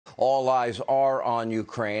All eyes are on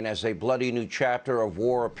Ukraine as a bloody new chapter of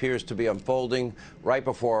war appears to be unfolding right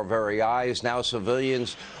before our very eyes. Now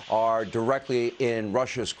civilians are directly in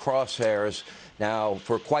Russia's crosshairs. Now,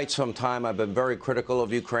 for quite some time, I've been very critical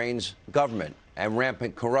of Ukraine's government and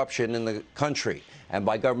rampant corruption in the country and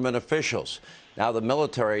by government officials. Now the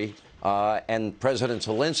military and President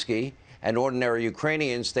Zelensky and ordinary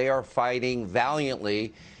Ukrainians, they are fighting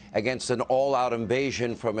valiantly against an all-out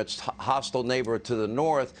invasion from its hostile neighbor to the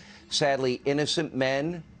north. Sadly, innocent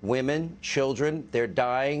men, women, children, they're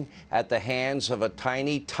dying at the hands of a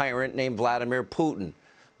tiny tyrant named Vladimir Putin.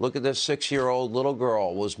 Look at this 6-year-old little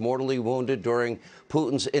girl was mortally wounded during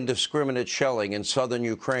Putin's indiscriminate shelling in southern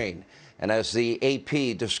Ukraine. And as the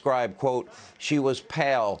AP described, quote, she was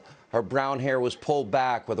pale, her brown hair was pulled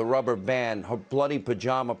back with a rubber band, her bloody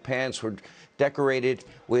pajama pants were decorated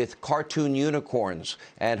with cartoon unicorns,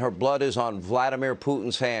 and her blood is on Vladimir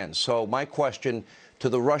Putin's hands. So my question to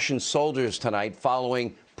the Russian soldiers tonight,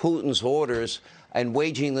 following Putin's orders and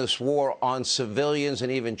waging this war on civilians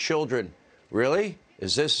and even children, really?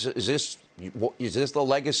 Is this the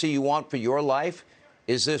legacy you want for your life?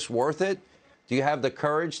 Is this worth it? Do you have the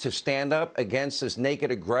courage to stand up against this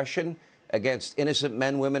naked aggression against innocent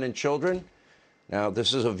men, women, and children? Now,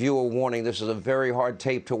 this is a viewer warning. This is a very hard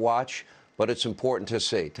tape to watch, but it's important to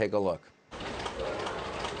see. Take a look.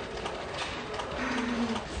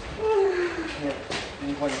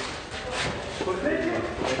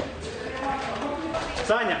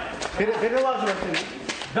 Саня, перелаживай.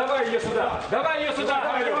 Давай ее сюда! Давай ее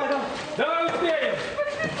сюда! Давай успеем!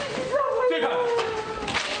 Тихо!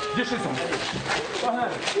 Держи сам!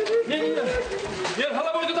 Погнали! Не-не-не! Вверх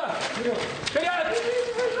головой туда! Вперед! Вперед!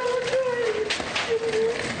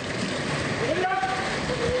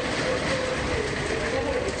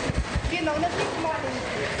 Лена, у нас есть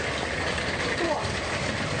маленький. Кто?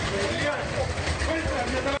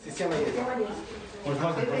 Система есть.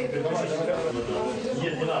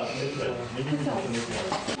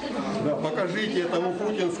 Да, покажите этому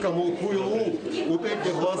путинскому хуйлу вот эти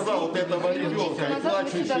глаза, вот этого ребенка и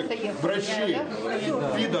плачущих врачей.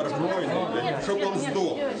 Пидор гнойный, чтоб он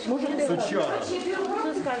сдох. Сучара.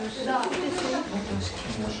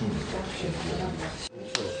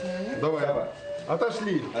 Давай.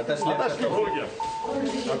 Отошли. Отошли. Отошли.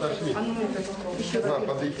 На,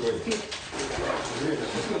 подыхивай.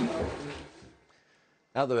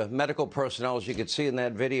 Now, the medical personnel, as you can see in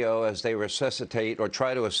that video, as they resuscitate or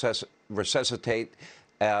try to resuscitate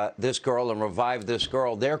this girl and revive this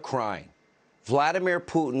girl, they're crying. Vladimir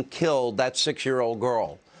Putin killed that 6-year-old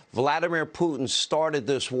girl. Vladimir Putin started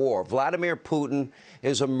this war. Vladimir Putin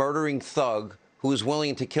is a murdering thug who is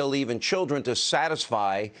willing to kill even children to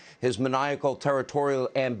satisfy his maniacal territorial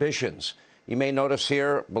ambitions. You may notice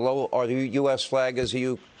here below our U.S. flag is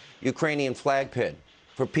a Ukrainian flag pin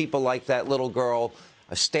for people like that little girl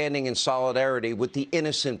standing in solidarity with the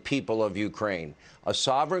innocent people of Ukraine, a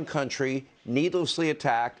sovereign country needlessly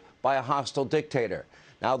attacked by a hostile dictator.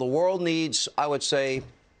 Now, the world needs, I would say,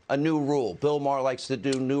 a new rule. Bill Maher likes to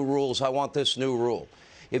do new rules. I want this new rule.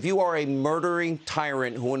 If you are a murdering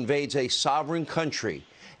tyrant who invades a sovereign country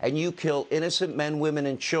and you kill innocent men, women,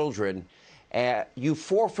 and children, you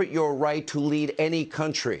forfeit your right to lead any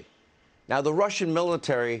country. Now, the Russian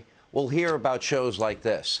military will hear about shows like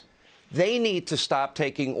this. They need to stop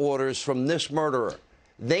taking orders from this murderer.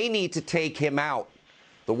 They need to take him out.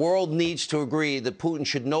 The world needs to agree that Putin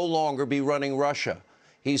should no longer be running Russia.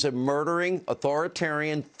 He's a murdering,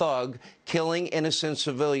 authoritarian thug, killing innocent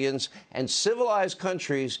civilians, and civilized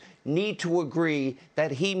countries need to agree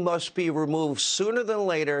that he must be removed sooner than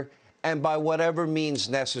later and by whatever means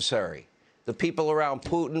necessary. The people around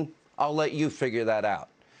Putin, I'll let you figure that out.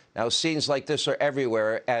 Now, scenes like this are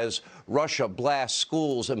everywhere as Russia blasts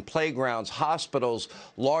schools and playgrounds, hospitals,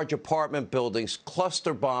 large apartment buildings,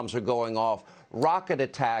 cluster bombs are going off, rocket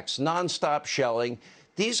attacks, nonstop shelling.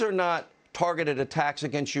 These are not targeted attacks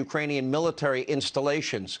against Ukrainian military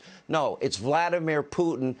installations. No, it's Vladimir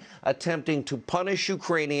Putin attempting to punish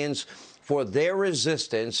Ukrainians for their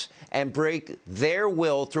resistance and break their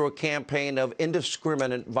will through a campaign of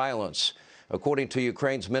indiscriminate violence. According to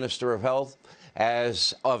Ukraine's Minister of Health,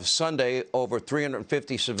 as of Sunday, over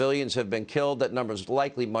 350 civilians have been killed. That number is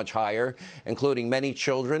likely much higher, including many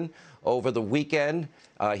children. Over the weekend,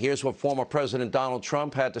 here's what former President Donald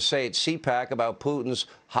Trump had to say at CPAC about Putin's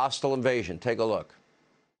hostile invasion. Take a look.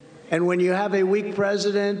 And when you have a weak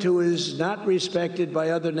president who is not respected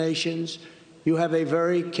by other nations, you have a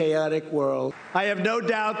very chaotic world. I have no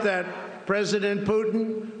doubt that President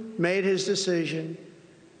Putin made his decision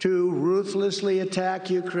to ruthlessly attack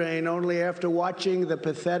Ukraine only after watching the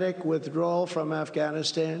pathetic withdrawal from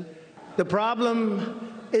Afghanistan. The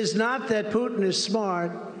problem is not that Putin is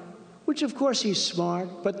smart, which of course he's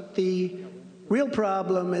smart, but the real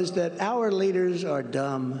problem is that our leaders are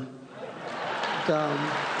dumb.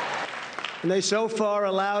 Dumb. And they so far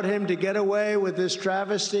allowed him to get away with this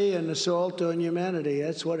travesty and assault on humanity.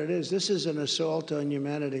 That's what it is. This is an assault on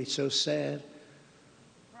humanity. So sad.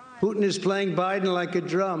 Putin is playing Biden like a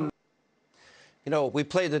drum. You know, we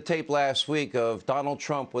played the tape last week of Donald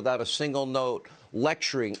Trump without a single note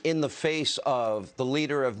lecturing in the face of the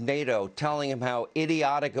leader of NATO, telling him how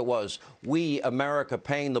idiotic it was. We, America,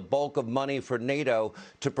 paying the bulk of money for NATO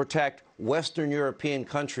to protect Western European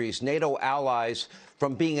countries, NATO allies,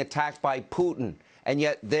 from being attacked by Putin. And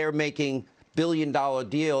yet they're making billion-dollar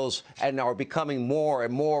deals and are becoming more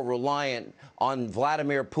and more reliant on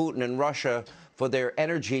Vladimir Putin and Russia for their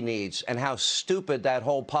energy needs, and how stupid that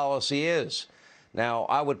whole policy is. Now,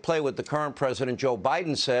 I would play what the current president, Joe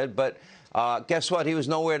Biden, said, but guess what? He was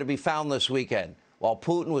nowhere to be found this weekend. While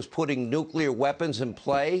Putin was putting nuclear weapons in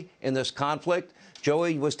play in this conflict,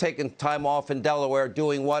 Joey was taking time off in Delaware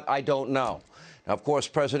doing what? I don't know. Now, of course,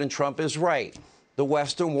 President Trump is right. The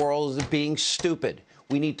Western world is being stupid.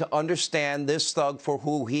 We need to understand this thug for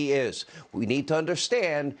who he is. We need to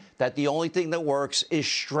understand that the only thing that works is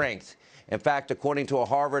strength. In fact, according to a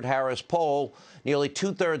Harvard-Harris poll, nearly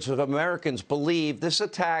two-thirds of Americans believe this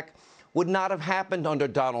attack would not have happened under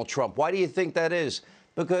Donald Trump. Why do you think that is?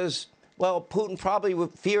 Because, well, Putin probably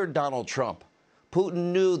feared Donald Trump.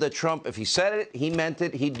 Putin knew that Trump, if he said it, he meant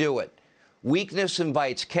it, he'd do it. Weakness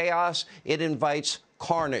invites chaos. It invites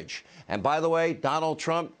carnage. And by the way, Donald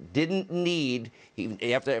Trump didn't need,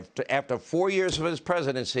 after 4 years of his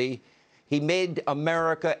presidency, he made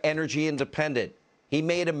America energy independent. He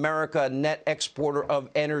made America a net exporter of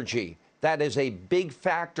energy. That is a big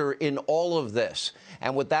factor in all of this.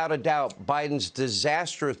 And without a doubt, Biden's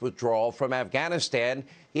disastrous withdrawal from Afghanistan,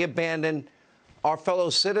 he abandoned our fellow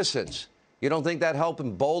citizens. You don't think that helped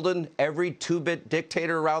embolden every two-bit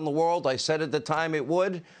dictator around the world? I said at the time it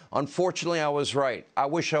would. Unfortunately, I was right. I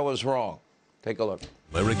wish I was wrong. Take a look.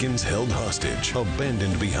 Americans held hostage,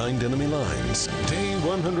 abandoned behind enemy lines. Day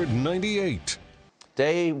 198.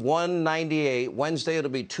 Day 198. Wednesday, it'll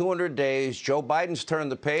be 200 days. Joe Biden's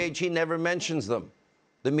turned the page. He never mentions them.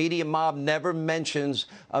 The media mob never mentions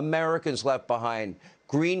Americans left behind,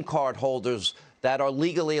 green card holders that are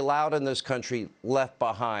legally allowed in this country left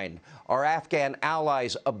behind, our Afghan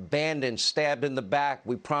allies abandoned, stabbed in the back.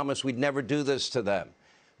 We promised we'd never do this to them.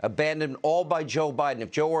 Abandoned all by Joe Biden.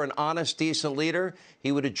 If Joe were an honest, decent leader,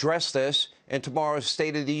 he would address this in tomorrow's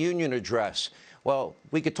State of the Union address. Well,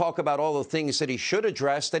 we could talk about all the things that he should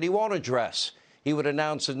address that he won't address. He would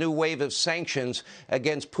announce a new wave of sanctions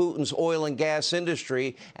against Putin's oil and gas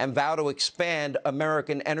industry and vow to expand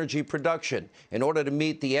American energy production in order to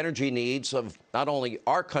meet the energy needs of not only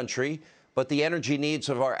our country, but the energy needs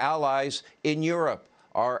of our allies in Europe,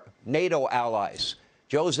 our NATO allies.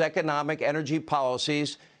 Joe's economic energy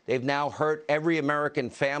policies, they've now hurt every American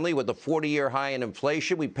family with a 40-year high in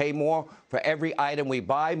inflation. We pay more for every item we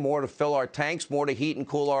buy, more to fill our tanks, more to heat and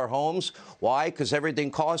cool our homes. Why? Because everything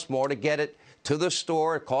costs more to get it to the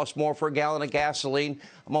store. It costs more for a gallon of gasoline.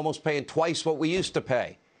 I'm almost paying twice what we used to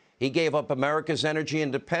pay. He gave up America's energy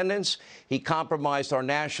independence. He compromised our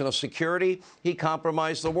national security. He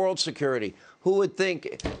compromised the world's security. Who would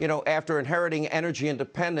think, you know, after inheriting energy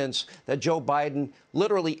independence, that Joe Biden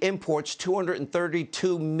literally imports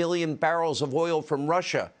 232 million barrels of oil from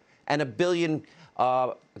Russia and a billion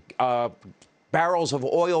barrels of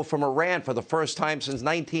oil from Iran for the first time since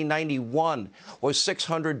 1991, or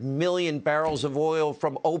 600 million barrels of oil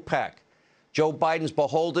from OPEC. Joe Biden's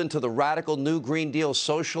beholden to the radical New Green Deal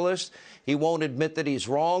socialists. He won't admit that he's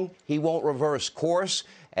wrong. He won't reverse course.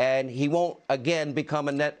 And he won't, again, become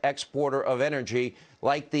a net exporter of energy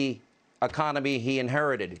like the economy he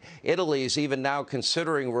inherited. Italy is even now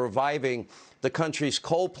considering reviving the country's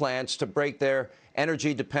coal plants to break their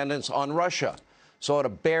energy dependence on Russia. So at a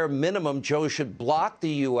bare minimum, Joe should block the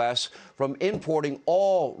U.S. from importing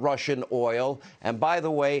all Russian oil. And by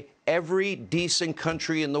the way, every decent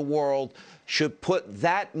country in the world should put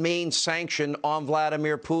that main sanction on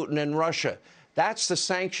Vladimir Putin and Russia. That's the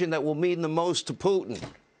sanction that will mean the most to Putin.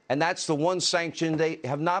 And that's the one sanction they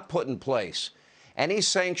have not put in place. Any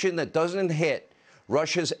sanction that doesn't hit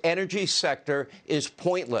Russia's energy sector is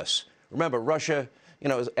pointless. Remember, Russia, you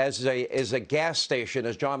know, is a gas station,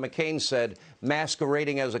 as John McCain said,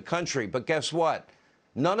 masquerading as a country. But guess what?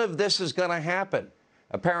 None of this is going to happen.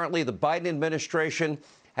 Apparently, the Biden administration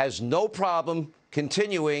has no problem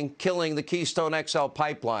continuing killing the Keystone XL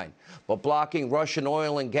pipeline. But blocking Russian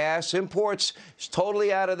oil and gas imports is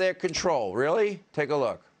totally out of their control. Really? Take a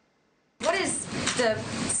look. What is the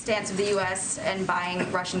stance of the U.S. in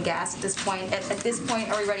buying Russian gas at this point? At this point,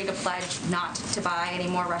 are we ready to pledge not to buy any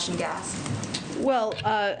more Russian gas? Well,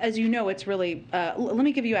 as you know, it's really. Let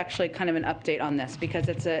me give you actually kind of an update on this because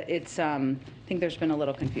I think there's been a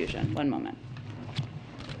little confusion. One moment.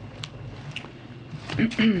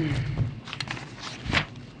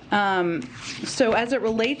 So as it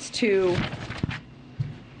relates to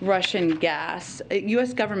Russian gas,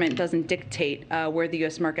 U.S. government doesn't dictate where the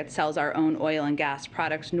U.S. market sells our own oil and gas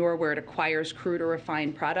products, nor where it acquires crude or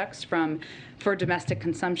refined products for domestic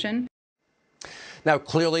consumption. Now,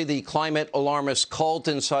 clearly, the climate alarmist cult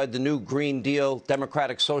inside the new Green Deal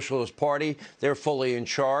Democratic Socialist Party, they're fully in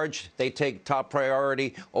charge. They take top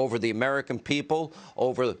priority over the American people,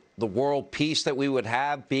 over the world peace that we would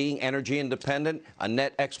have, being energy independent, a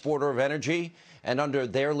net exporter of energy. And under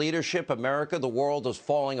their leadership, America, the world is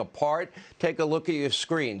falling apart. Take a look at your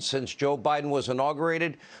screen. Since Joe Biden was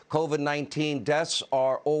inaugurated, COVID-19 deaths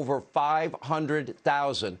are over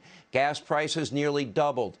 500,000. Gas prices nearly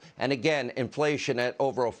doubled. And again, inflation at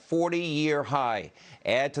over a 40-year high.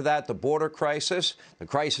 Add to that the border crisis, the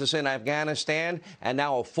crisis in Afghanistan, and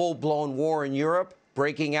now a full-blown war in Europe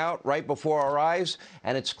breaking out right before our eyes.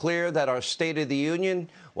 And it's clear that our State of the Union,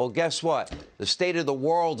 well, guess what? The state of the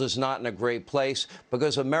world is not in a great place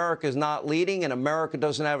because America is not leading and America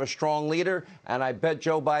doesn't have a strong leader. And I bet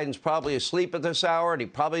Joe Biden's probably asleep at this hour and he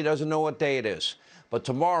probably doesn't know what day it is. But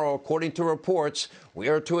tomorrow, according to reports, we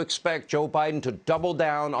are to expect Joe Biden to double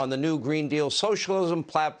down on the new Green Deal socialism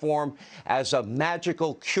platform as a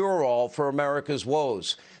magical cure-all for America's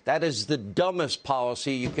woes. That is the dumbest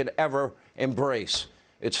policy you could ever embrace.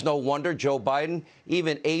 It's no wonder Joe Biden,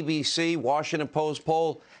 even ABC, Washington Post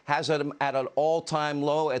poll, has him at an all-time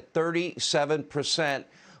low at 37%,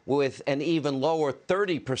 with an even lower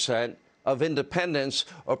 30% of independents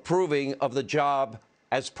approving of the job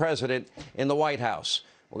as president in the White House.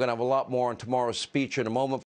 We're going to have a lot more on tomorrow's speech in a moment.